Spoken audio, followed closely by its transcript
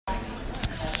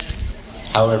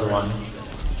Hello everyone.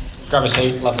 Grab a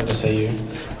seat, lovely to see you.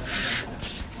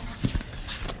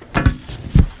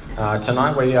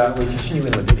 Tonight we continue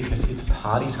in Leviticus. It's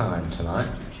party time tonight.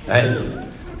 Hey,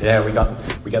 yeah, we got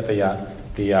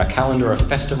the calendar of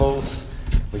festivals.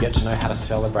 We get to know how to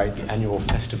celebrate the annual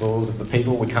festivals of the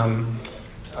people. We come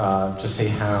to see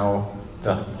how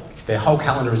their whole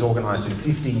calendar is organised in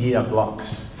 50-year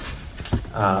blocks.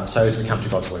 So as we come to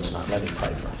God's word tonight, let me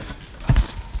pray for us.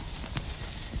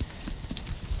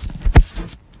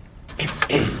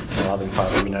 Loving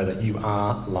Father, we know that you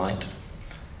are light,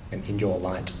 and in your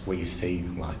light we see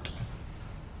light.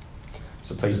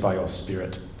 So please, by your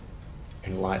Spirit,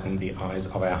 enlighten the eyes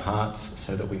of our hearts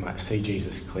so that we might see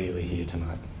Jesus clearly here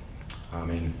tonight.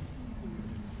 Amen.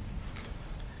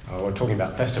 We're talking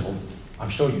about festivals. I'm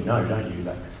sure you know, don't you,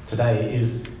 that today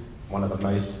is one of the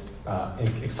most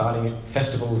exciting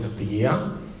festivals of the year.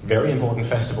 Very important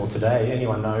festival today.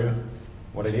 Anyone know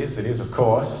what it is? It is, of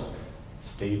course,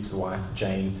 Steve's wife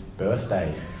Jane's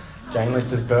birthday. Jane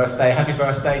Lister's birthday. Happy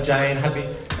birthday, Jane.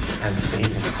 And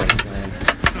Steve's in Queensland.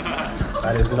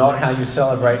 That is not how you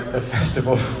celebrate the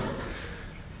festival.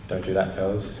 Don't do that,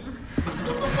 fellas.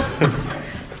 You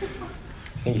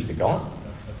think he forgot?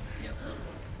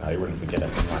 No, he wouldn't forget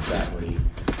anything like that, would he?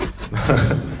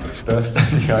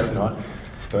 Birthday, I hope not.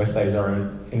 Birthdays are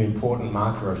an important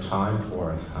marker of time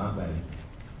for us, aren't they?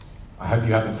 I hope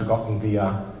you haven't forgotten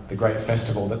the great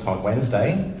festival that's on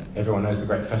Wednesday. Everyone knows the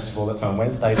great festival that's on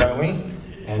Wednesday, don't we?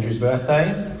 Andrew's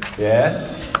birthday.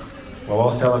 Yes. We'll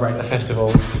all celebrate the festival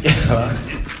together.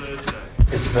 It's Thursday.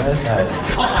 It's Thursday.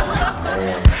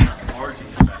 Oh,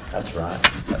 that's right.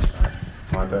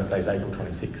 My birthday's April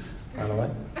 26th, by the way.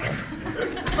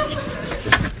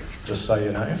 Just so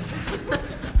you know.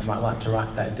 I might like to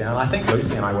write that down. I think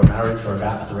Lucy and I were married for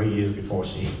about 3 years before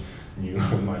she knew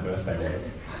when my birthday was.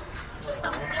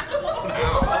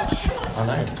 I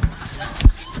know.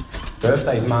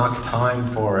 Birthdays mark time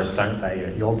for us, don't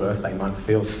they? Your birthday month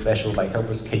feels special. They help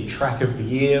us keep track of the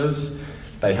years.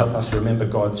 They help us remember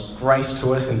God's grace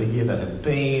to us in the year that has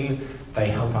been. They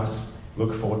help us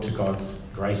look forward to God's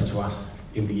grace to us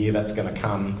in the year that's going to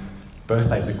come.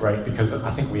 Birthdays are great because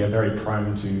I think we are very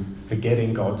prone to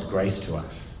forgetting God's grace to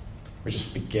us. We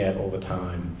just forget all the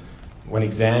time. When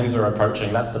exams are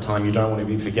approaching, that's the time you don't want to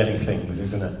be forgetting things,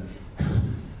 isn't it?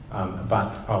 But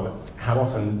how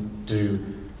often do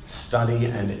study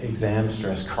and exam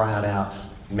stress crowd out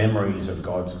memories of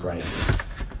God's grace?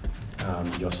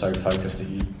 You're so focused that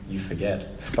you forget.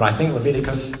 But I think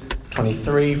Leviticus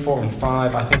 23, 4 and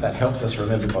 5, I think that helps us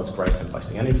remember God's grace and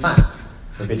blessing. And in fact,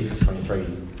 Leviticus 23,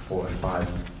 4 and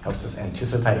 5 helps us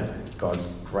anticipate God's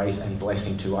grace and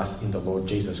blessing to us in the Lord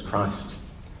Jesus Christ.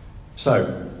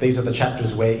 So, these are the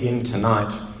chapters we're in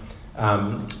tonight.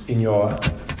 In your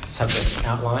subject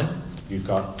outline, you've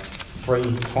got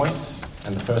 3 points,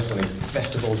 and the first one is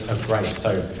Festivals of Grace.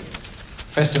 So,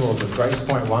 Festivals of Grace,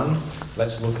 point 1,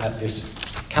 let's look at this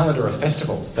calendar of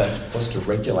festivals that was to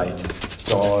regulate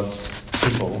God's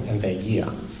people and their year.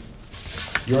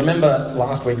 You remember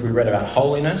last week we read about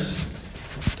holiness.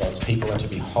 God's people are to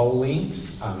be holy,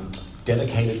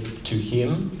 dedicated to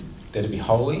Him. They're to be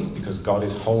holy because God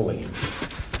is holy.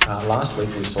 Last week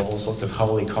we saw all sorts of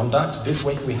holy conduct. This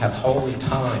week we have holy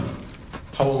time,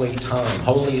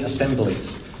 holy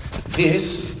assemblies.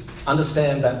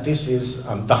 Understand that this is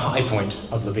the high point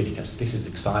of Leviticus. This is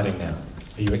exciting now.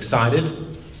 Are you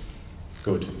excited?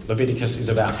 Good. Leviticus is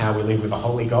about how we live with a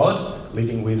holy God,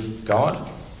 living with God.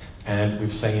 And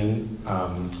we've seen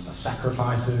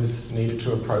sacrifices needed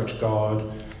to approach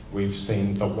God. We've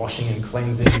seen the washing and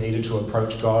cleansing needed to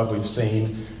approach God. We've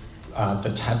seen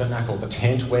the tabernacle, the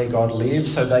tent where God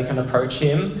lives so they can approach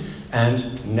Him.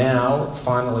 And now,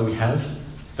 finally, we have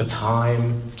the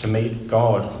time to meet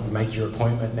God. Make your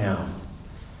appointment now.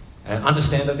 And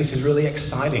understand that this is really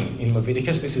exciting. In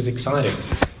Leviticus, this is exciting.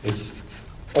 It's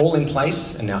all in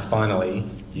place, and now finally,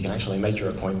 you can actually make your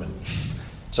appointment.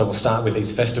 So we'll start with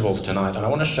these festivals tonight, and I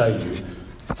want to show you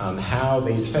how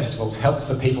these festivals helped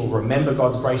the people remember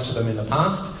God's grace to them in the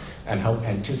past and help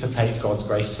anticipate God's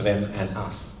grace to them and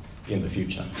us in the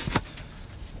future,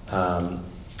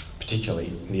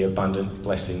 particularly the abundant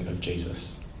blessing of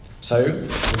Jesus. So,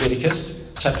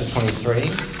 Leviticus chapter 23,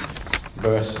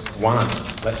 verse 1.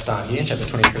 Let's start here, chapter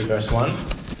 23, verse 1.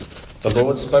 The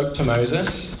Lord spoke to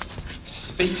Moses,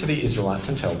 "Speak to the Israelites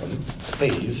and tell them,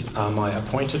 these are my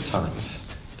appointed times,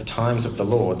 the times of the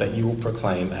Lord that you will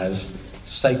proclaim as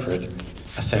sacred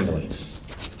assemblies."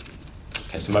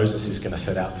 Okay, so Moses is going to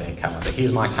set out their calendar.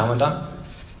 Here's my calendar.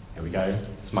 Here we go.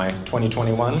 It's my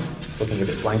 2021. Looking a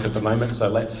bit blank at the moment, so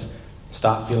let's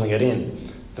start filling it in.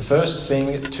 The The first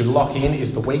thing to lock in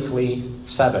is the weekly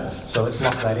Sabbath. So let's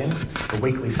lock that in, the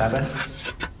weekly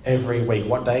Sabbath. Every week.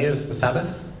 What day is the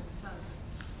Sabbath?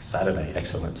 Saturday.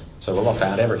 Excellent. So we'll lock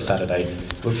that out every Saturday.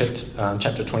 Look at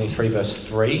chapter 23, verse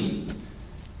 3.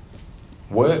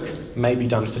 Work may be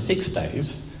done for 6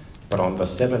 days, but on the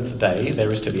 7th day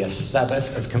there is to be a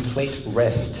Sabbath of complete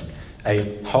rest,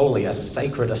 a holy, a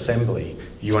sacred assembly.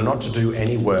 You are not to do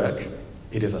any work.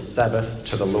 It is a Sabbath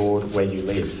to the Lord where you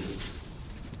live.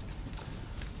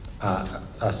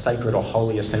 A sacred or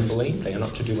holy assembly. They are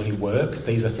not to do any work.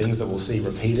 These are things that we'll see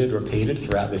repeated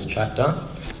throughout this chapter.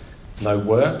 No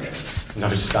work, no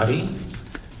study.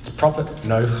 It's proper,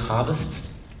 no harvest.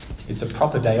 It's a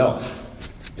proper day off.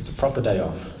 It's a proper day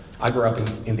off. I grew up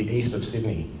in the east of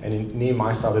Sydney, and near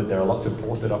my suburb there are lots of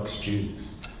Orthodox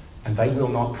Jews, and they will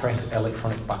not press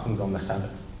electronic buttons on the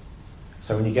Sabbath.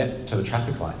 So when you get to the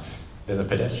traffic lights, there's a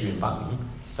pedestrian button.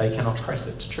 They cannot press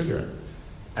it to trigger it.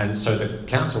 And so the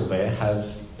council there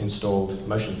has installed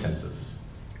motion sensors.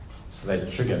 So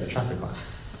they trigger the traffic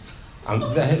lights.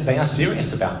 They are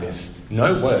serious about this.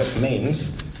 No work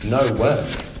means no work.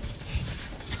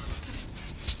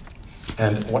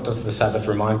 And what does the Sabbath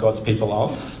remind God's people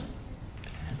of?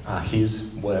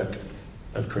 His work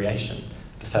of creation.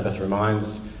 The Sabbath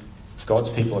reminds God's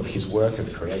people of his work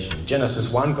of creation. Genesis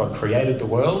 1, God created the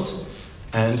world.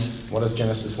 And what does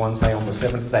Genesis 1 say? On the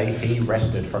 7th day, he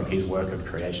rested from his work of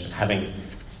creation, having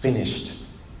finished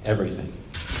everything.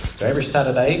 So every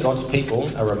Saturday, God's people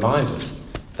are reminded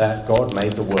that God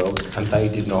made the world and they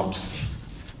did not.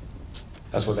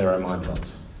 That's what they're reminded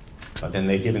of. But then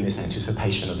they're given this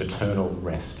anticipation of eternal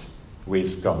rest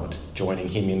with God, joining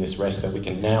him in this rest that we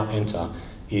can now enter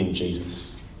in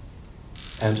Jesus.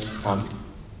 And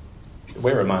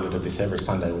we're reminded of this every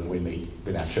Sunday when we meet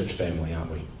with our church family,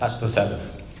 aren't we? That's the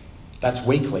Sabbath. That's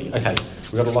weekly. Okay,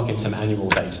 we've got to lock in some annual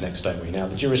dates next, don't we? Now,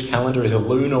 the Jewish calendar is a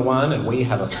lunar one, and we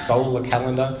have a solar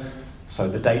calendar, so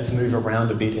the dates move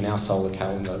around a bit in our solar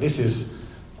calendar. This is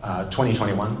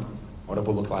 2021, what it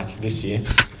will look like this year.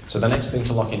 So the next thing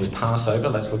to lock in is Passover.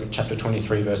 Let's look at chapter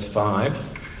 23, verse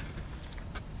 5.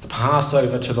 The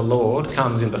Passover to the Lord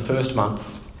comes in the first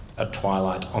month at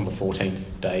twilight on the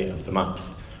 14th day of the month.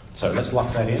 So let's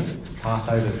lock that in.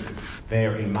 Passover's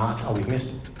there in March. Oh, we've missed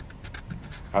it.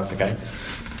 Oh, it's okay.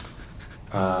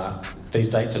 These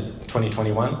dates are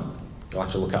 2021. You'll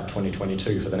have to look up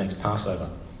 2022 for the next Passover.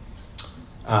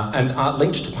 And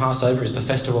linked to Passover is the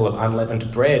festival of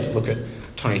unleavened bread. Look at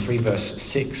 23 verse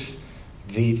 6.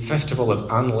 The festival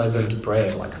of unleavened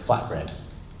bread, like flatbread,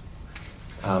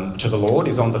 to the Lord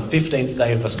is on the 15th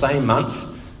day of the same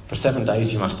month. For 7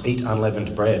 days you must eat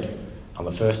unleavened bread. On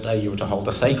the first day you are to hold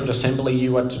a sacred assembly.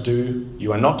 You are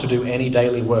not to do any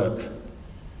daily work.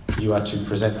 You are to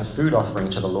present a food offering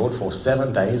to the Lord for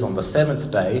 7 days. On the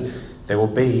 7th day there will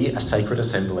be a sacred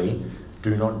assembly.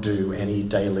 Do not do any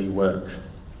daily work.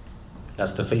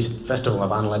 That's the festival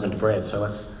of unleavened bread. So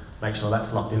let's make sure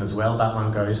that's locked in as well. That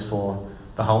one goes for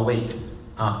the whole week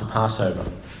after Passover.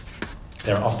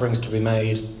 There are offerings to be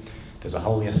made. There's a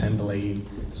holy assembly.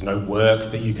 There's no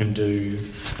work that you can do.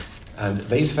 And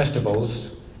these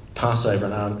festivals, Passover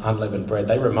and unleavened bread,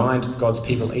 they remind God's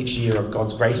people each year of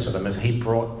God's grace to them as he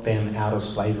brought them out of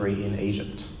slavery in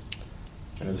Egypt.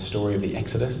 You know the story of the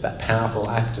Exodus, that powerful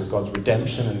act of God's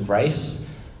redemption and grace.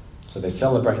 So they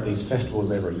celebrate these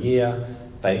festivals every year.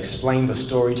 They explain the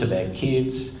story to their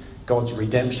kids. God's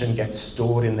redemption gets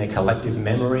stored in their collective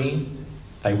memory.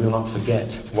 They will not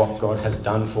forget what God has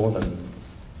done for them.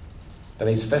 But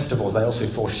these festivals, they also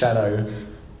foreshadow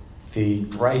the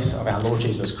grace of our Lord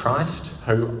Jesus Christ,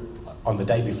 who on the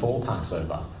day before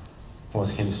Passover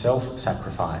was himself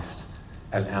sacrificed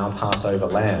as our Passover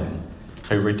lamb,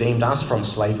 who redeemed us from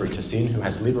slavery to sin, who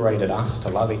has liberated us to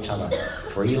love each other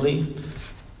freely.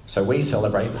 So we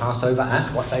celebrate Passover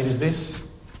at, what date is this?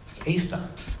 It's Easter.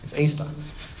 It's Easter.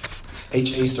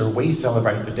 Each Easter we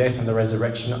celebrate the death and the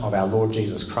resurrection of our Lord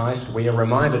Jesus Christ. We are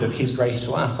reminded of his grace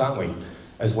to us, aren't we?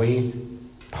 As we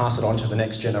pass it on to the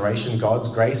next generation, God's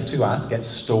grace to us gets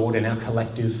stored in our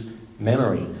collective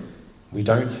memory. We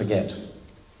don't forget.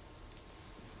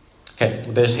 Okay,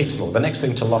 there's heaps more. The next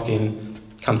thing to lock in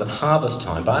comes at harvest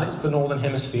time, but it's the Northern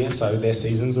Hemisphere, so their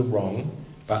seasons are wrong,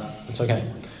 but it's okay.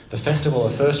 The festival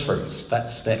of first fruits,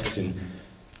 that's next in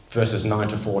verses 9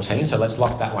 to 14, so let's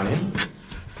lock that one in.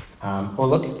 Well,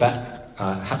 look, that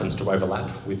happens to overlap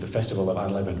with the festival of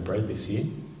unleavened bread this year.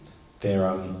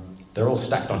 They're all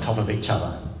stacked on top of each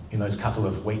other in those couple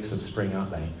of weeks of spring,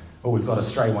 aren't they? Oh, we've got a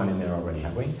stray one in there already,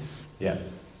 have we? Yeah.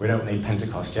 We don't need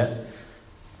Pentecost yet.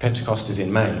 Pentecost is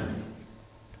in May.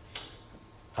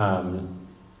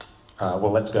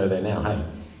 Well, let's go there now, hey?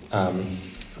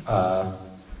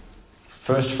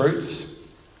 first fruits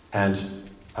and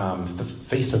the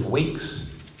Feast of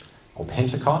Weeks or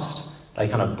Pentecost, they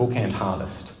kind of bookend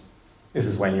harvest. This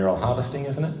is when you're all harvesting,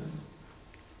 isn't it?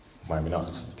 Maybe not.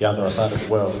 It's the other side of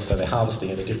the world, so they're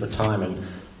harvesting at a different time. And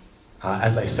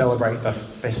as they celebrate the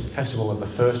festival of the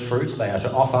first fruits, they are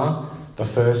to offer the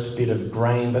first bit of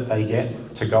grain that they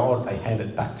get to God. They hand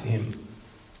it back to him.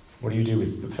 What do you do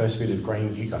with the first bit of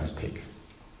grain you guys pick?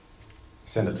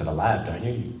 Send it to the lab, don't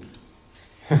you?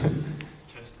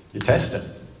 Test it. You test it.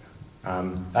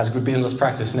 That's good business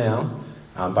practice now.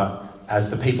 But as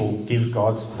the people give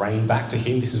God's grain back to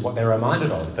him, this is what they're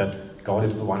reminded of, that God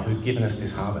is the one who's given us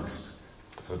this harvest.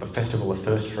 So the festival of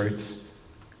first fruits,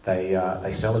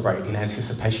 they celebrate in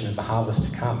anticipation of the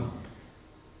harvest to come.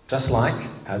 Just like,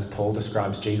 as Paul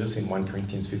describes Jesus in 1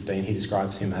 Corinthians 15, he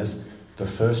describes him as the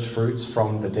first fruits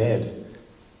from the dead.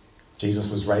 Jesus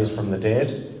was raised from the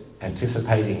dead,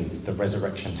 anticipating the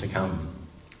resurrection to come.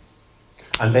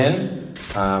 And then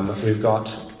we've got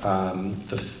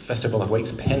the Festival of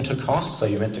Weeks, Pentecost. So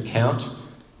you're meant to count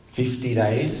 50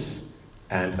 days,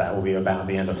 and that will be about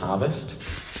the end of harvest.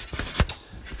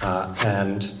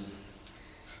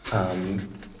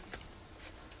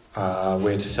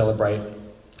 We're to celebrate,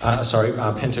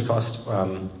 Pentecost,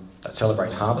 that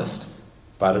celebrates harvest,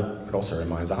 but it also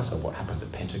reminds us of what happens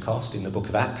at Pentecost in the book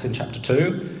of Acts in chapter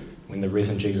 2, when the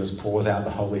risen Jesus pours out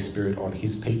the Holy Spirit on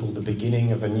his people, the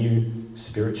beginning of a new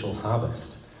spiritual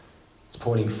harvest. It's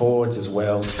pointing forwards as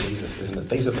well to Jesus, isn't it?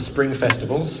 These are the spring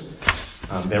festivals.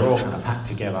 They're all kind of packed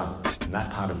together in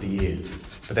that part of the year.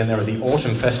 But then there are the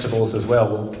autumn festivals as well.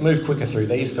 We'll move quicker through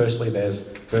these. Firstly,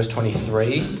 there's verse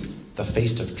 23, the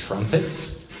Feast of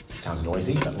Trumpets. It sounds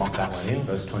noisy, but lock that one in.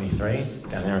 Verse 23,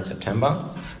 down there in September.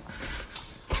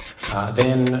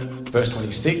 Then verse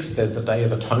 26, there's the Day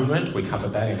of Atonement. We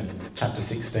covered that in chapter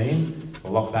 16.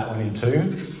 We'll lock that one in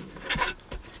too.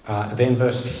 Then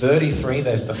verse 33,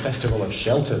 there's the Festival of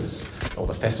Shelters, or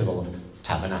the Festival of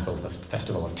Tabernacles, the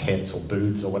Festival of Tents or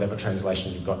Booths, or whatever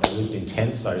translation you've got. They lived in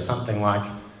tents, so something like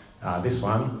this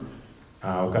one.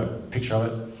 We've got a picture of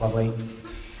it, lovely.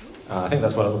 I think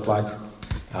that's what it looked like.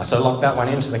 So lock that one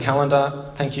into the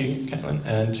calendar. Thank you, Caitlin.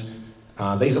 And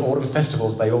these autumn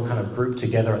festivals, they all kind of group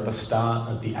together at the start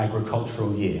of the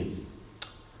agricultural year.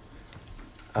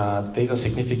 These are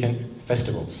significant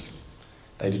festivals.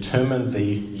 They determine the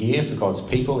year for God's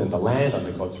people in the land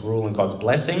under God's rule and God's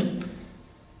blessing.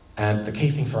 And the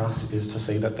key thing for us is to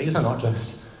see that these are not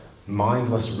just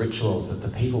mindless rituals that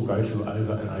the people go through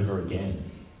over and over again.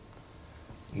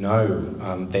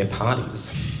 No, they're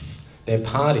parties. They're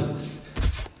parties.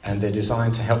 And they're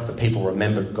designed to help the people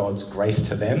remember God's grace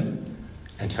to them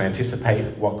and to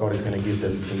anticipate what God is going to give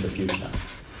them in the future.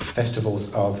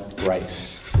 Festivals of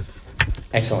grace.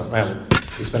 Excellent. Well,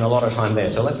 we spent a lot of time there.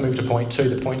 So let's move to point 2.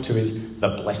 The point 2 is the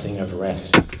blessing of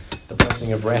rest. The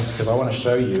blessing of rest, because I want to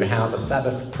show you how the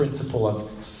Sabbath principle of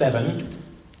 7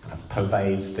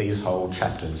 pervades these whole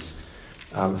chapters.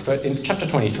 In chapter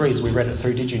 23, as we read it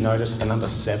through, did you notice the number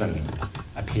 7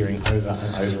 appearing over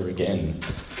and over again?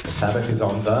 The Sabbath is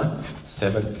on the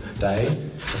 7th day.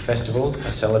 The festivals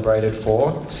are celebrated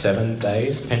for 7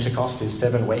 days. Pentecost is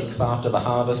 7 weeks after the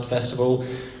harvest festival.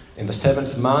 In the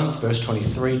 7th month, verse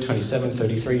 23, 27,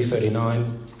 33,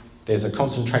 39, there's a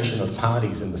concentration of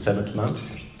parties in the 7th month.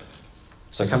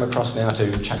 So come across now to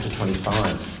chapter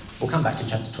 25. We'll come back to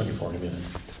chapter 24 in a minute.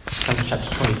 Come to chapter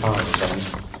 25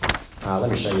 and let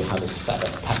me show you how this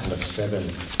Sabbath pattern of 7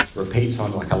 repeats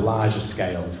on like a larger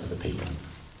scale for the people.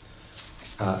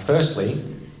 Firstly,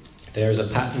 there is a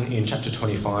pattern in chapter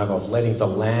 25 of letting the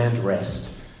land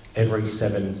rest every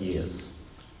 7 years.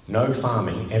 No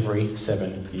farming every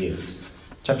 7 years.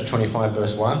 Chapter 25,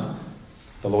 verse 1,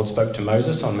 the Lord spoke to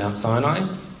Moses on Mount Sinai.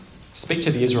 Speak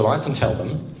to the Israelites and tell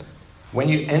them, when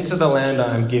you enter the land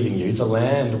I am giving you, the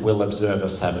land will observe a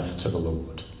Sabbath to the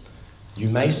Lord. You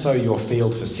may sow your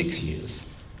field for 6 years,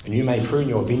 and you may prune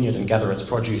your vineyard and gather its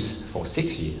produce for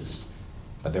 6 years.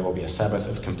 But there will be a Sabbath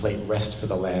of complete rest for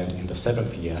the land in the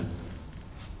 7th year,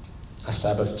 a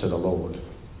Sabbath to the Lord.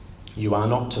 You are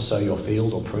not to sow your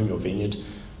field or prune your vineyard.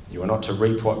 You are not to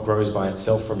reap what grows by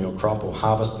itself from your crop or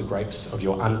harvest the grapes of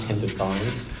your untended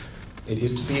vines. It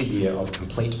is to be a year of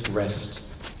complete rest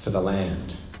for the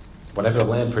land. Whatever the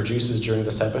land produces during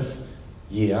the Sabbath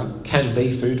year can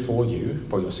be food for you,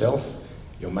 for yourself,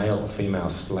 your male or female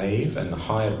slave, and the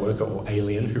hired worker or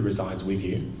alien who resides with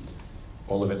you.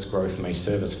 All of its growth may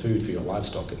serve as food for your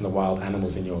livestock and the wild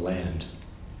animals in your land.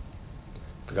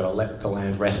 You've got to let the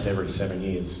land rest every 7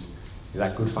 years. Is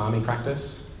that good farming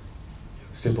practice?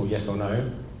 Simple yes or no.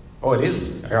 Oh, it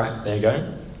is? All right, there you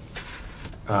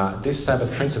go. This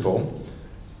Sabbath principle,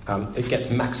 it gets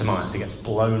maximised, it gets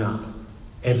blown up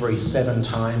every 7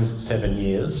 times 7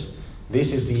 years,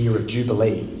 this is the year of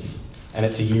Jubilee, and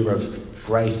it's a year of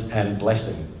grace and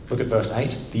blessing. Look at verse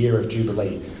 8, the year of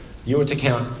Jubilee. You are to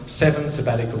count 7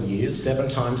 sabbatical years, 7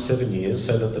 times 7 years,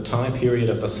 so that the time period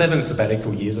of the 7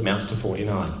 sabbatical years amounts to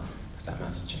 49. Does that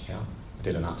maths check out? I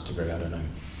did an arts degree, I don't know.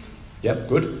 Yep,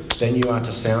 good. Then you are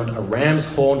to sound a ram's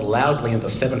horn loudly in the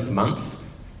 7th month.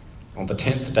 On the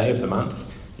 10th day of the month,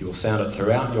 you will sound it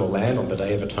throughout your land on the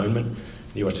Day of Atonement.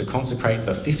 You are to consecrate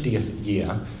the 50th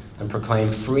year and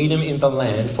proclaim freedom in the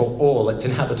land for all its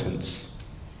inhabitants.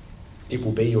 It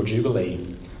will be your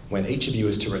Jubilee, when each of you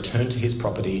is to return to his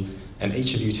property and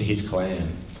each of you to his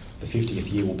clan. The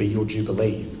 50th year will be your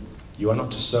Jubilee. You are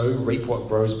not to sow, reap what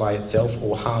grows by itself,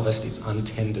 or harvest its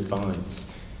untended vines.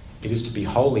 It is to be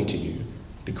holy to you,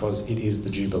 because it is the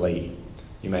Jubilee.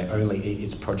 You may only eat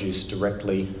its produce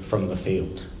directly from the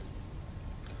field.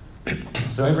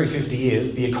 So every 50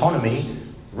 years, the economy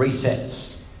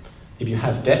resets. If you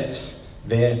have debts,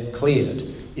 they're cleared.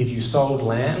 If you sold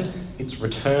land, it's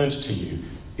returned to you.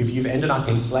 If you've ended up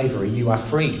in slavery, you are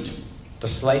freed. The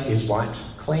slate is wiped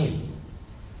clean.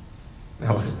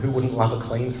 Now, who wouldn't love a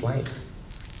clean slate?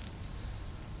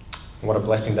 What a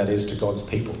blessing that is to God's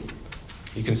people.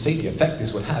 You can see the effect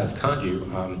this would have, can't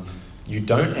you? You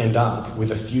don't end up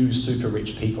with a few super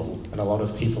rich people and a lot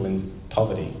of people in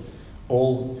poverty.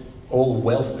 All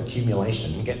wealth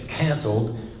accumulation gets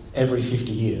cancelled every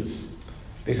 50 years.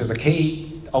 This is a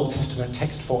key Old Testament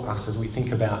text for us as we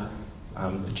think about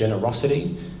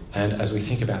generosity and as we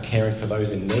think about caring for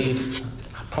those in need. It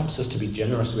prompts us to be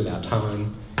generous with our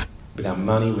time, with our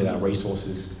money, with our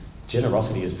resources.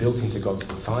 Generosity is built into God's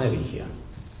society here,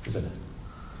 isn't it?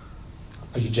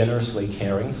 Are you generously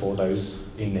caring for those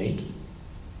in need?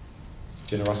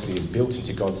 Generosity is built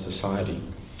into God's society.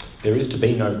 There is to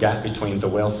be no gap between the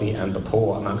wealthy and the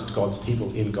poor amongst God's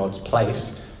people in God's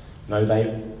place. No,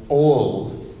 they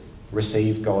all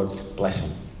receive God's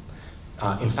blessing.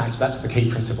 In fact, that's the key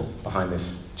principle behind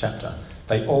this chapter.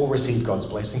 They all receive God's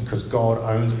blessing because God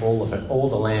owns all of it. All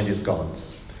the land is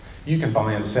God's. You can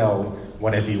buy and sell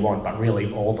whatever you want, but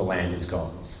really all the land is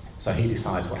God's. So he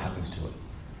decides what happens to it.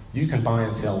 You can buy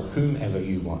and sell whomever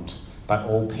you want, but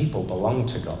all people belong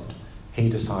to God. He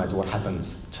decides what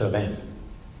happens to them.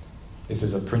 This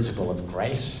is a principle of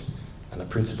grace and a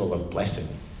principle of blessing.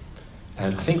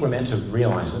 And I think we're meant to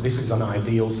realise that this is an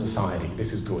ideal society.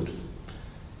 This is good.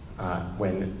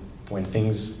 When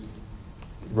things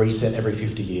reset every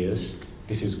 50 years,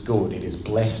 this is good. It is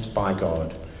blessed by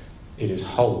God. It is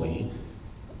holy.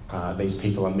 These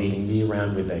people are meeting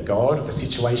year-round with their God. The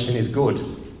situation is good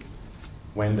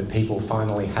when the people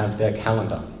finally have their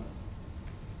calendar.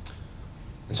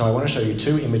 And so I want to show you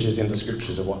 2 images in the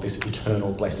scriptures of what this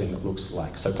eternal blessing looks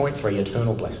like. So point 3,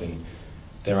 eternal blessing.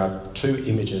 There are 2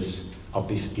 images of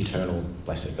this eternal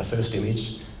blessing. The first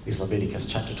image is Leviticus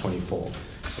chapter 24.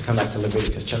 So come back to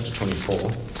Leviticus chapter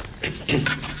 24.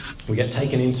 We get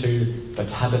taken into the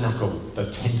tabernacle, the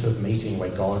tent of meeting where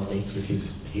God meets with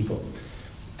his people.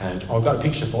 And I've got a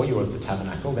picture for you of the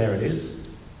tabernacle. There it is.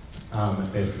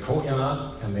 There's the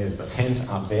courtyard and there's the tent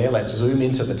up there. Let's zoom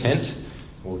into the tent.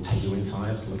 We'll take you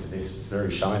inside. Look at this. It's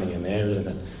very shiny in there, isn't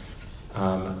it?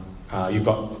 You've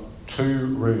got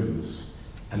 2 rooms.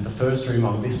 And the first room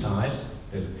on this side,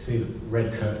 see the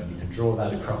red curtain. You can draw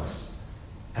that across.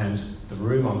 And the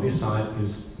room on this side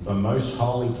is the most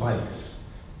holy place.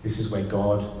 This is where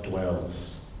God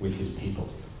dwells with his people.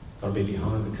 Got to be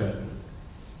behind the curtain.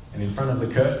 And in front of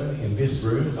the curtain, in this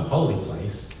room, the holy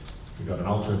place, you've got an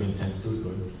altar of incense,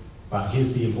 good. But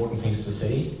here's the important things to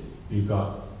see. You've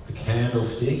got the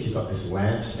candlestick, you've got this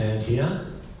lampstand here,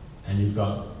 and you've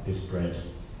got this bread.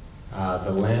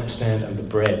 The lampstand and the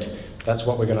bread, that's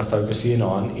what we're going to focus in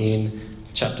on in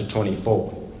chapter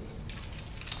 24.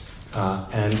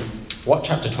 And what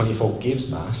chapter 24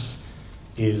 gives us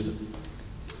is,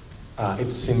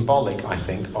 it's symbolic, I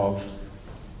think, of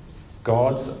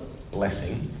God's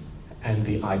blessing and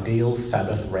the ideal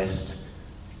Sabbath rest,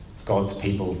 God's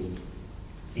people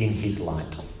in his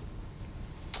light.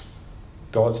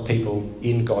 God's people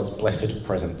in God's blessed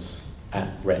presence at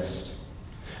rest.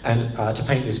 And to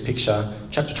paint this picture,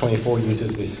 chapter 24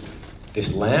 uses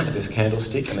this lamp, this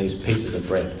candlestick, and these pieces of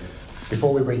bread.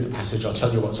 Before we read the passage, I'll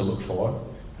tell you what to look for.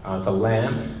 The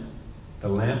lamp,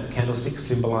 the candlestick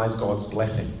symbolise God's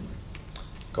blessing.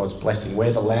 God's blessing.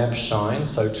 Where the lamp shines,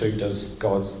 so too does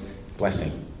God's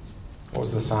blessing. What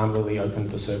was the psalm Lily opened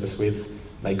the service with?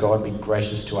 May God be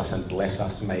gracious to us and bless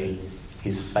us. May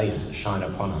his face shine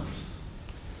upon us.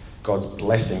 God's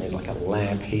blessing is like a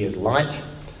lamp. He is light.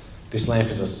 This lamp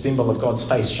is a symbol of God's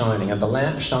face shining, and the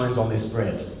lamp shines on this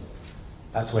bread.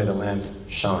 That's where the lamp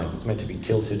shines. It's meant to be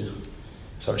tilted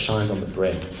So it shines on the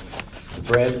bread. The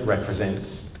bread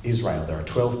represents Israel. There are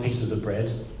 12 pieces of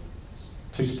bread,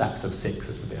 2 stacks of 6.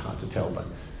 It's a bit hard to tell, but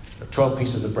there are 12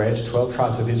 pieces of bread, 12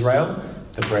 tribes of Israel.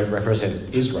 The bread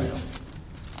represents Israel.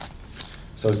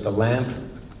 So as the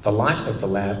light of the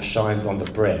lamp shines on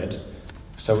the bread,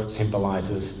 so it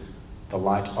symbolises the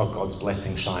light of God's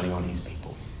blessing shining on his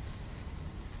people.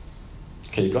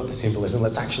 Okay, you've got the symbolism.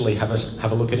 Let's actually have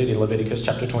a look at it in Leviticus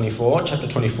chapter 24. Chapter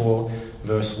 24,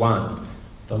 verse 1.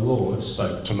 The Lord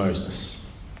spoke to Moses.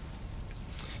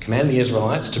 Command the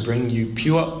Israelites to bring you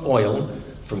pure oil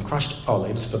from crushed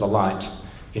olives for the light,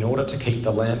 in order to keep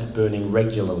the lamp burning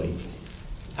regularly.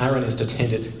 Aaron is to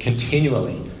tend it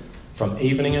continually, from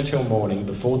evening until morning,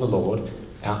 before the Lord,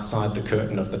 outside the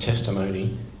curtain of the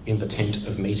testimony in the tent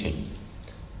of meeting.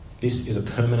 This is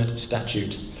a permanent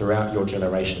statute throughout your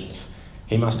generations.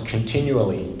 He must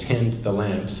continually tend the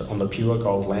lamps on the pure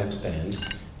gold lampstand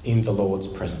in the Lord's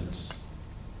presence.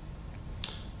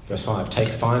 Verse 5, take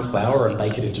fine flour and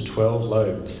bake it into 12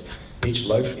 loaves. Each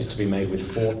loaf is to be made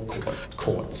with 4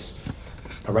 quarts.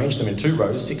 Arrange them in 2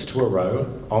 rows, 6 to a row,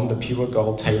 on the pure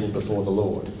gold table before the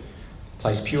Lord.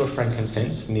 Place pure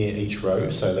frankincense near each row,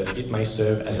 so that it may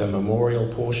serve as a memorial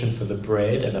portion for the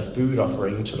bread and a food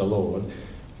offering to the Lord.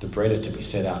 The bread is to be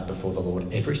set out before the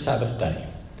Lord every Sabbath day,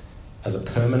 as a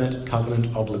permanent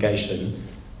covenant obligation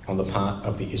on the part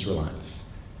of the Israelites.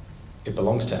 It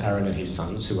belongs to Aaron and his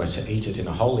sons, who are to eat it in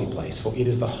a holy place, for it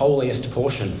is the holiest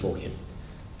portion for him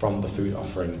from the food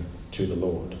offering to the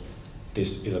Lord.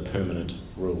 This is a permanent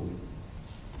rule.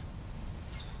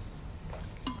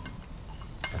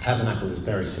 The tabernacle is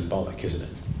very symbolic, isn't it?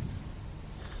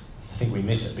 I think we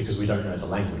miss it because we don't know the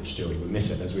language, do we? We miss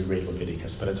it as we read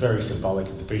Leviticus, but it's very symbolic,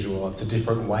 it's visual, it's a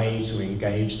different way to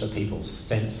engage the people's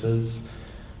senses,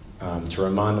 to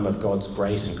remind them of God's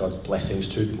grace and God's blessings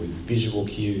to them with visual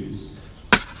cues.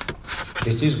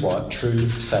 This is what true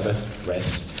Sabbath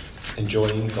rest,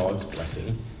 enjoying God's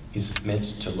blessing, is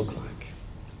meant to look like.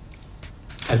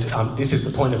 And this is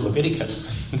the point of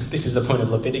Leviticus. This is the point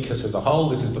of Leviticus as a whole.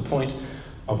 This is the point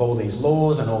of all these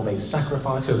laws and all these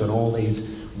sacrifices and all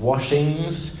these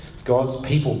washings. God's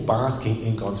people basking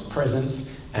in God's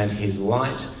presence and his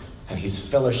light and his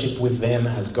fellowship with them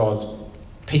as God's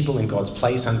people in God's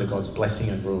place under God's blessing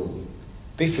and rule.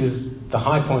 This is the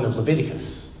high point of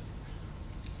Leviticus.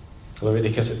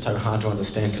 Leviticus, it's so hard to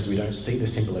understand because we don't see the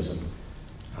symbolism.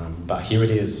 But here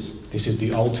it is. This is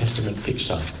the Old Testament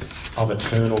picture of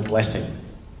eternal blessing.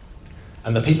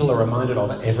 And the people are reminded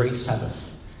of it every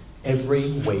Sabbath.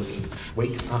 Every week,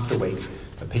 week after week,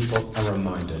 the people are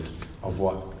reminded of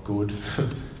what good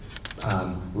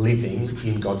living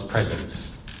in God's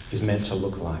presence is meant to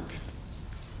look like.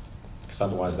 Because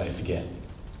otherwise they forget.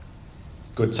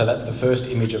 Good, so that's the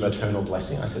first image of eternal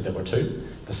blessing. I said there were 2.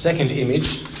 The second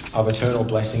image of eternal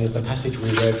blessing is the passage we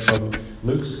read from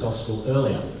Luke's Gospel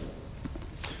earlier.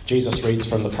 Jesus reads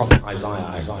from the prophet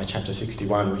Isaiah chapter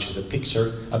 61, which is a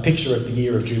picture of the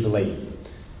year of Jubilee,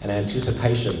 an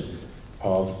anticipation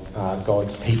of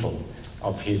God's people,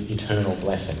 of his eternal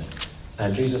blessing.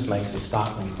 And Jesus makes a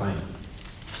startling claim.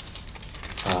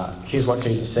 Here's what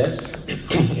Jesus says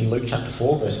in Luke chapter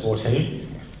 4, verse 14.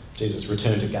 Jesus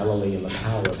returned to Galilee in the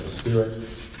power of the Spirit,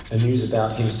 and news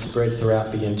about him spread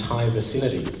throughout the entire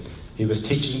vicinity. He was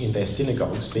teaching in their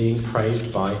synagogues, being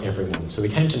praised by everyone. So he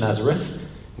came to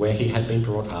Nazareth, where he had been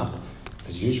brought up.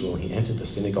 As usual, he entered the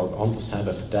synagogue on the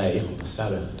Sabbath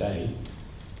day,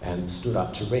 and stood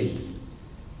up to read.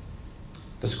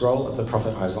 The scroll of the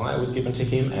prophet Isaiah was given to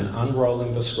him, and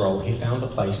unrolling the scroll, he found the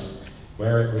place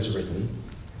where it was written.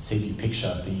 See the picture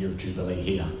of the year of Jubilee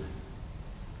here.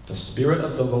 The Spirit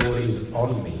of the Lord is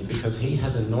on me, because he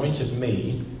has anointed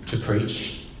me to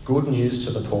preach good news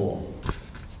to the poor.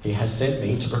 He has sent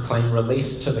me to proclaim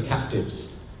release to the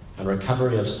captives and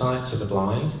recovery of sight to the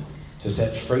blind, to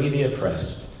set free the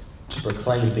oppressed, to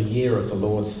proclaim the year of the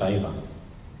Lord's favour.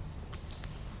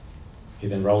 He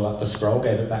then rolled up the scroll,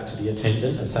 gave it back to the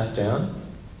attendant, and sat down.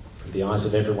 The eyes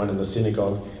of everyone in the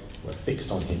synagogue were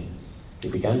fixed on him. He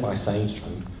began by saying to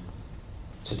them,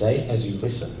 "Today, as you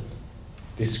listen,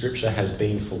 this scripture has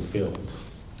been fulfilled."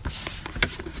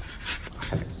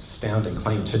 That's an astounding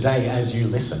claim. Today, as you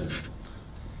listen,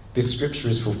 this scripture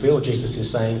is fulfilled. Jesus is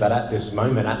saying that at this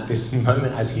moment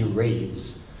as he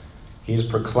reads, he is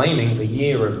proclaiming the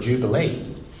year of Jubilee.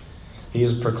 He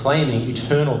is proclaiming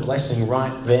eternal blessing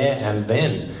right there and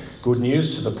then. Good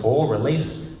news to the poor,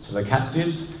 release to the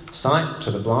captives, sight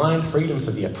to the blind, freedom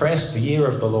for the oppressed, the year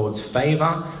of the Lord's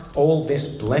favour. All this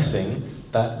blessing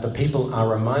that the people are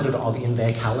reminded of in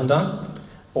their calendar,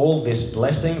 all this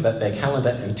blessing that their calendar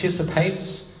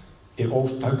anticipates, it all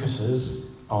focuses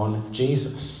on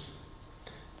Jesus.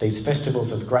 These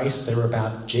festivals of grace, they're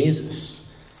about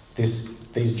Jesus.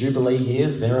 These Jubilee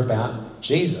years, they're about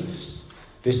Jesus.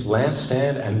 This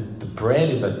lampstand and the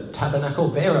bread in the tabernacle,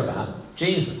 they're about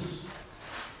Jesus.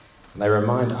 And they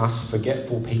remind us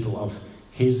forgetful people of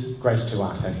his grace to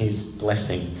us and his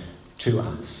blessing to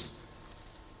us.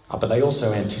 But they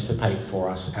also anticipate for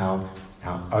us our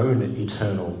own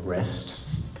eternal rest.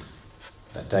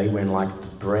 That day when, like the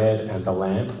bread and the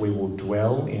lamp, we will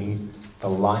dwell in the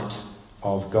light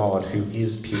of God, who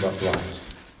is pure light.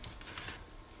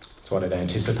 That's what it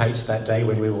anticipates, that day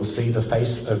when we will see the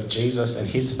face of Jesus and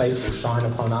his face will shine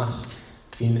upon us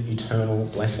in eternal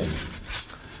blessing.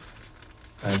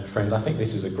 And friends, I think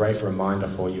this is a great reminder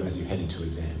for you as you head into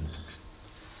exams.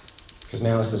 Because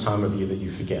now is the time of year that you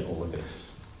forget all of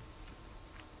this.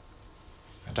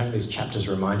 Don't these chapters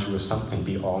remind you of something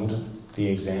beyond the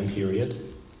exam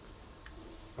period?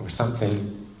 Or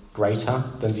something greater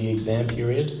than the exam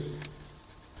period?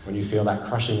 When you feel that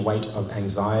crushing weight of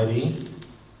anxiety,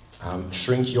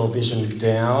 shrink your vision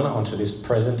down onto this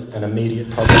present and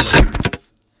immediate problem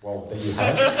that you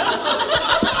have.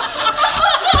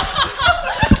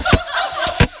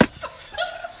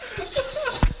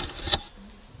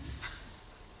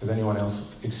 Has anyone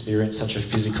else experienced such a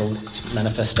physical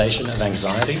manifestation of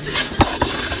anxiety?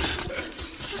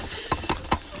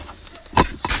 I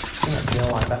feel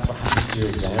like that's what happens to your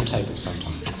exam table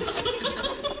sometimes.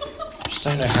 You just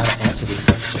don't know how to answer this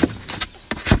question.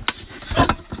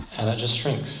 And it just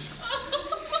shrinks.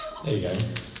 There you go.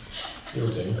 You'll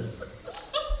do.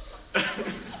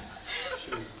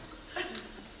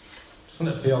 Doesn't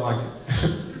it feel like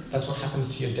that's what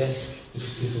happens to your desk? It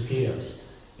just disappears.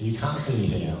 You can't see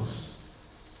anything else,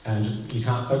 and you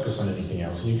can't focus on anything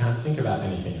else, and you can't think about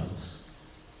anything else.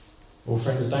 Well,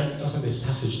 friends, doesn't this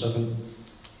passage, doesn't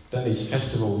these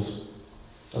festivals,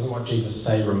 doesn't what Jesus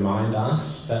say remind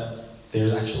us that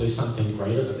there's actually something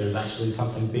greater, that there's actually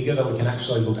something bigger, that we can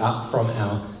actually look up from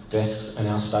our desks and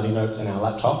our study notes and our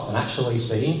laptops and actually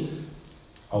see,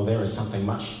 there is something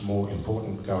much more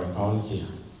important going on here.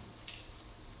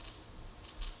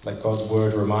 Let God's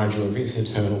word remind you of his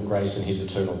eternal grace and his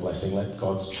eternal blessing. Let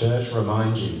God's church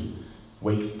remind you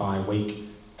week by week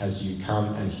as you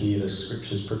come and hear the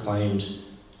scriptures proclaimed.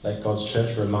 Let God's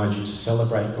church remind you to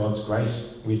celebrate God's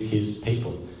grace with his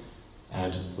people.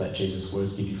 And let Jesus'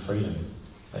 words give you freedom.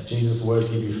 Let Jesus' words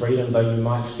give you freedom, though you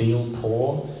might feel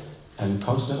poor and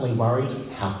constantly worried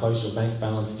how close your bank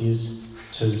balance is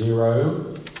to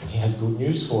zero. He has good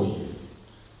news for you.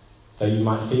 Though you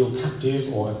might feel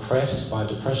captive or oppressed by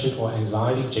depression or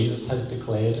anxiety, Jesus has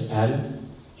declared an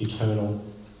eternal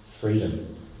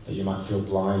freedom, that you might feel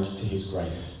blind to his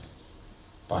grace.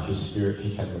 By his Spirit,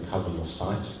 he can recover your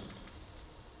sight.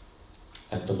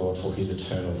 Thank the Lord for his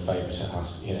eternal favour to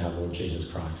us in our Lord Jesus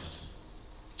Christ.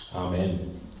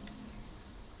 Amen.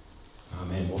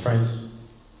 Amen. Well, friends,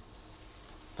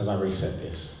 as I reset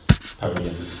this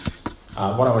podium,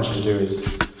 what I want you to do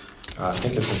is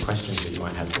think of some questions that you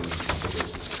might have from these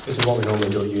passages. This is what we normally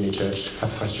do at Uni Church,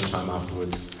 have question time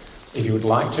afterwards. If you would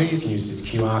like to, you can use this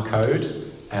QR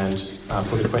code and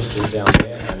put a question down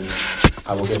there, and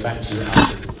I will get back to you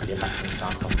after I get back from the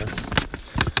staff conference.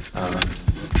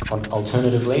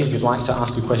 Alternatively, if you'd like to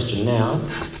ask a question now,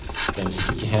 then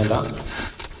stick your hand up and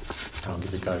I'll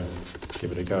give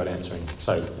it a go at answering.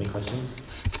 So, any questions?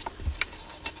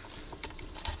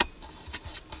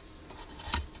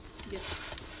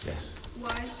 Yes.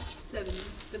 Why is 7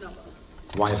 the number?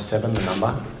 Why is 7 the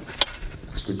number?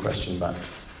 That's a good question, but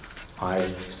I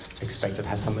expect it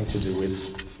has something to do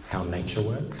with how nature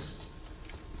works.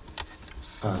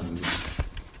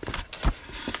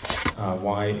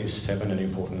 Why is 7 an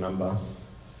important number?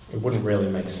 It wouldn't really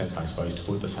make sense, I suppose, to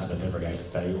put the Sabbath every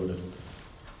 8th day, would it?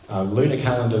 Lunar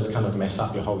calendars kind of mess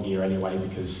up your whole year anyway,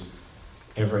 because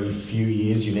every few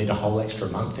years you need a whole extra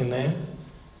month in there.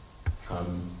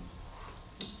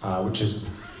 Which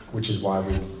is why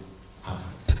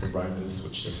the Romans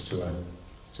switched us to a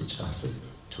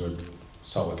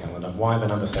solar calendar. Why the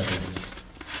number 7?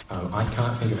 I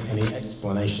can't think of any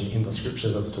explanation in the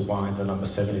scriptures as to why the number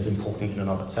 7 is important in and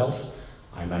of itself.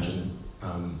 I imagine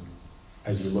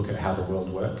as you look at how the world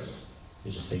works,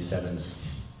 you just see 7s.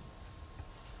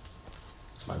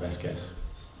 That's my best guess.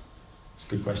 It's a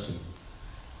good question.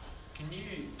 Can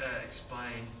you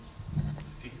explain the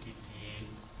 50th year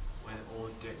when all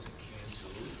debts are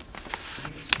cancelled?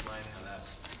 Can you explain how that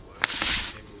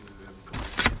works? People who have gone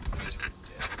into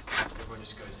debt, everyone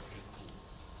just goes equal.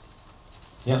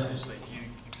 So essentially, if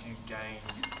you gain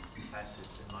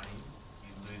assets and money, you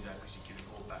lose that because you give it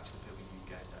all back to the people you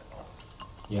gave that off.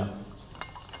 Yeah.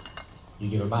 You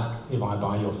give it back. If I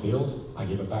buy your field, I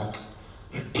give it back.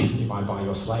 If I buy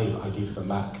your slave, I give them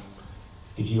back.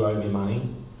 If you owe me money,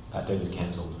 that debt is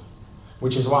cancelled.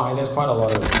 Which is why there's quite a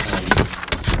lot of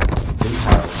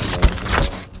details in there.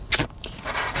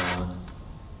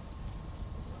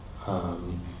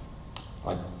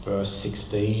 Like verse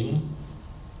 16,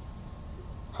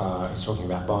 it's talking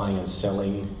about buying and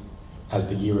selling. As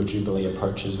the year of Jubilee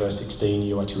approaches, verse 16,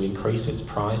 you are to increase its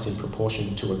price in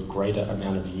proportion to a greater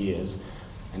amount of years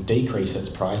and decrease its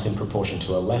price in proportion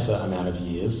to a lesser amount of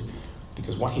years,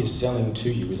 because what he is selling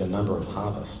to you is a number of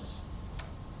harvests.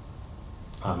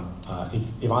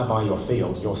 If I buy your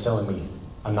field, you're selling me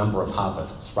a number of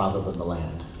harvests rather than the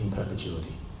land in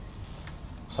perpetuity.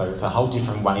 So it's a whole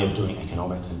different way of doing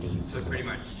economics and business. So pretty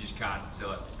much you just can't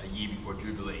sell it a year before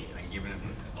Jubilee and give it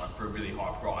like for a really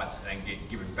high price and then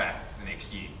give it back the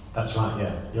next year. That's right,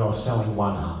 yeah. You're selling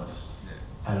one harvest,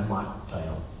 and it might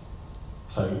fail.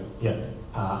 So, yeah,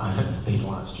 people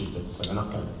aren't stupid, so they're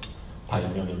not going to pay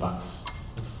 $1 million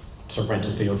to rent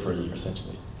a field for a year,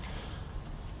 essentially.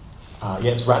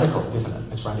 It's radical, isn't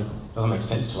it? It's radical. It doesn't make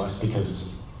sense to us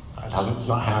because it's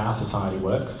not how our society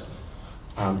works.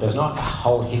 There's not a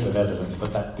whole heap of evidence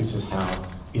that this is how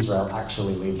Israel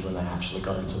actually lived when they actually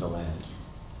got into the land.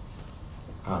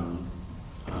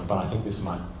 But I think this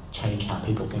might change how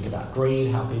people think about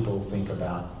greed, how people think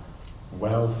about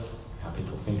wealth, how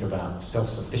people think about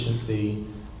self-sufficiency.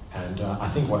 And I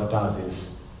think what it does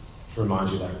is to remind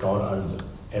you that God owns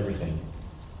everything.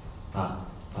 God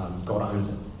owns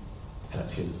it, and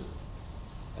it's his.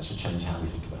 That should change how we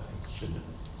think about things, shouldn't it?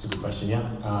 It's a good question,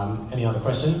 yeah. Any other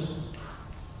questions?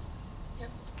 Yep.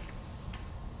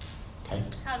 Okay.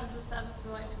 How does the Sabbath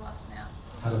relate to us now?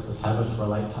 How does the Sabbath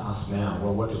relate to us now?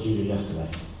 Well, what did you do yesterday?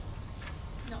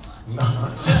 Not much. Not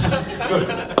much. Good.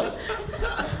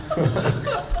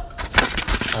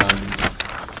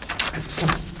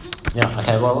 Yeah,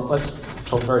 okay, well, let's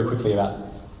talk very quickly about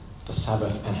the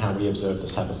Sabbath and how we observe the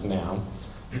Sabbath now.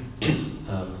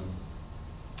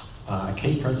 A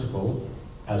key principle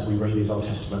as we read these Old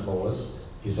Testament laws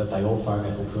is that they all find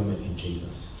their fulfillment in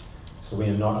Jesus. So we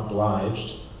are not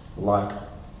obliged, like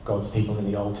God's people in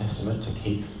the Old Testament, to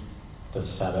keep the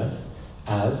Sabbath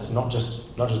as not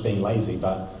just being lazy,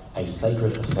 but a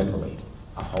sacred assembly,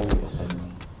 a holy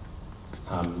assembly.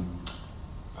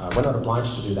 We're not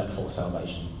obliged to do that for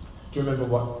salvation. Do you remember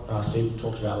what Steve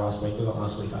talked about last week? Was it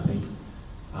last week, I think?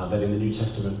 That in the New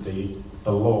Testament,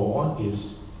 the law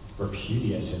is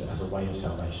repudiated as a way of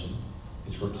salvation.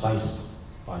 It's replaced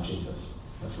by Jesus.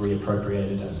 It's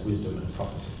reappropriated as wisdom and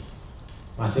prophecy.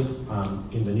 And I think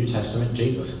in the New Testament,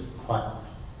 Jesus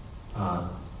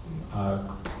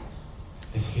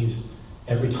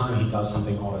every time he does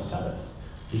something on a Sabbath,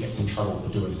 he gets in trouble for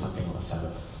doing something on a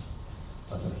Sabbath,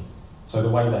 doesn't he? So the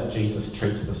way that Jesus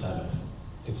treats the Sabbath,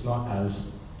 it's not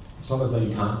as though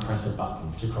you can't press a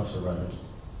button to cross a road.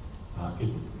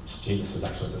 Jesus says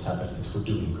actually the Sabbath is for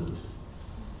doing good.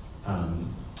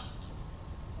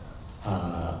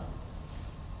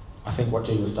 I think what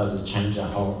Jesus does is change our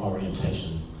whole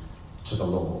orientation to the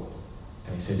law.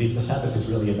 And he says, if the Sabbath is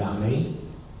really about me,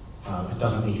 it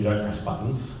doesn't mean you don't press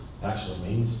buttons. It actually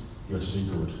means you're to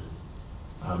do good.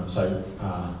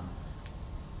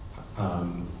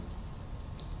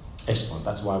 Excellent.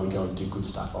 That's why we go and do good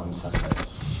stuff on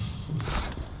Saturdays.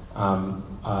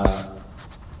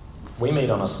 We meet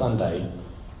on a Sunday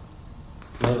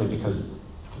mainly because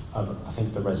I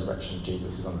think the resurrection of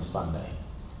Jesus is on a Sunday.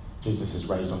 Jesus is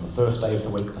raised on the first day of the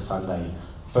week, the Sunday.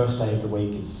 First day of the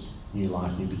week is new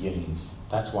life, new beginnings.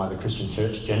 That's why the Christian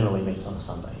church generally meets on a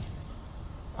Sunday.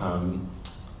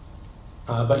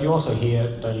 But you also hear,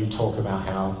 don't you, talk about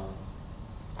how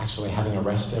actually having a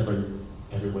rest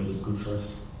every week is good for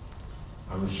us.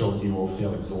 I'm sure you all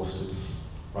feel exhausted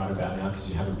right about now because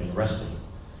you haven't been resting,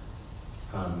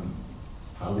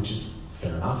 which is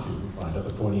fair enough. You're right at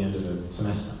the pointy end of the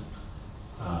semester.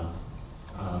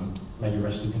 Maybe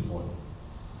rest is important,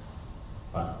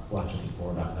 but we'll have to think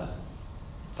more about that.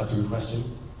 That's a good question.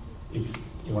 If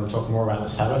you want to talk more about the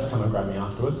Sabbath, come and grab me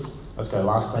afterwards. Let's go.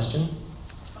 Last question.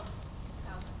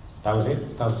 That was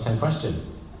it? That was the same question.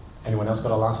 Anyone else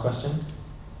got a last question?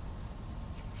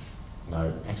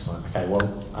 No. Excellent. Okay,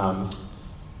 well,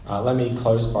 let me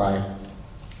close by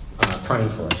praying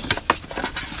for us.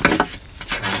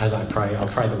 As I pray, I'll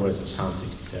pray the words of Psalm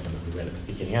 67 that we read at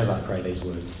the beginning. As I pray these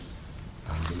words,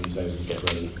 we use those as we get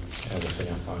ready and we'll sing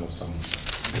our final song.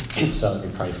 So let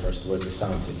me pray for us the words of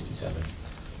Psalm 67.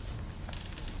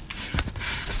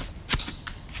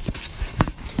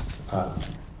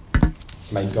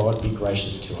 May God be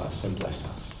gracious to us and bless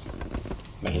us.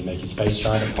 May he make his face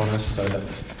shine upon us so that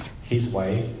his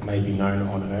way may be known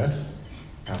on earth,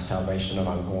 our salvation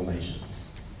among all nations.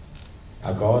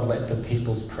 Our God, let the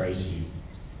peoples praise you.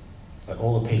 Let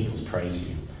all the peoples praise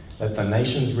you. Let the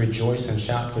nations rejoice and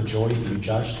shout for joy, for you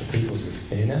judge the peoples with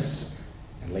fairness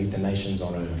and lead the nations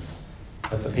on earth.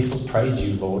 Let the peoples praise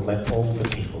you, Lord. Let all the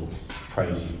people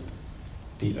praise you.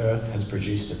 The earth has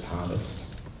produced its harvest.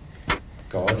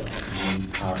 God, you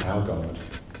are our God,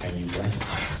 and you bless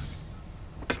us.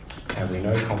 And we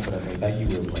know confidently that you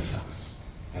will bless us,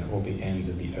 and all the ends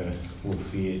of the earth will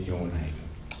fear your name.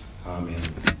 Amen.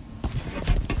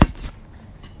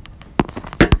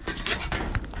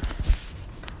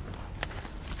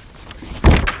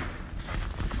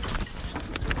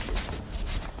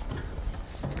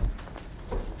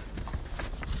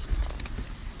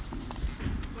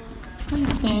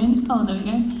 Please stand. Oh, there we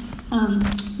go.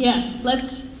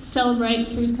 Let's celebrate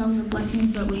through some of the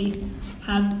blessings that we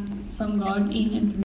have from God in and through